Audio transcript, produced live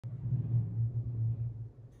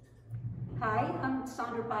Hi, I'm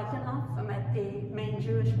Sondra Bogdonoff. I'm at the Maine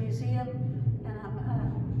Jewish Museum, and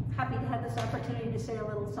I'm happy to have this opportunity to say a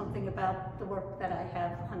little something about the work that I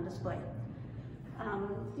have on display.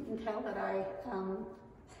 You can tell that I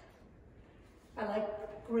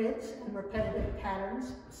like grids and repetitive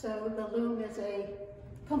patterns, so the loom is a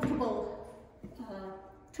comfortable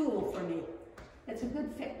tool for me. It's a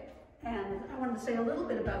good fit. And I wanted to say a little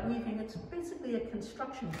bit about weaving. It's basically a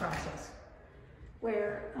construction process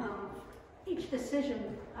where each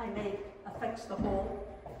decision I make affects the whole.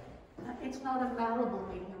 It's not a malleable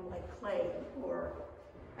medium like clay, or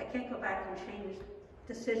I can't go back and change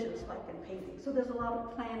decisions like in painting. So there's a lot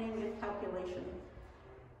of planning and calculation.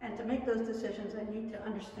 And to make those decisions, I need to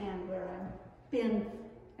understand where I've been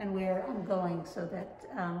and where I'm going so that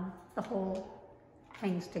the whole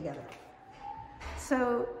hangs together.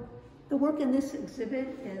 So the work in this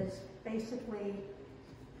exhibit is basically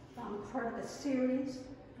part of a series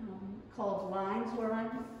called Lines, where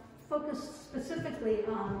I'm focused specifically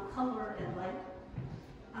on color and light.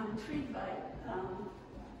 I'm intrigued by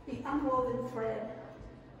the unwoven thread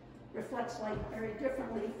reflects light very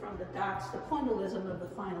differently from the dots, the pointillism of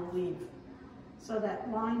the final weave. So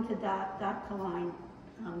that line to dot, dot to line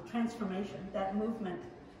transformation, that movement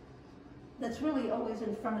that's really always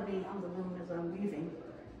in front of me on the loom as I'm weaving,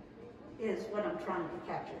 is what I'm trying to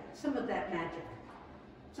capture. Some of that magic,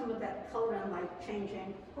 some of that color and light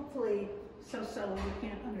changing, hopefully so you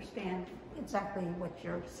can't understand exactly what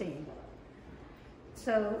you're seeing.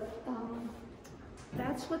 So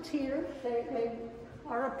that's what's here. They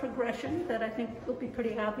are a progression that I think will be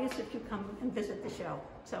pretty obvious if you come and visit the show.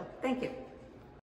 So thank you.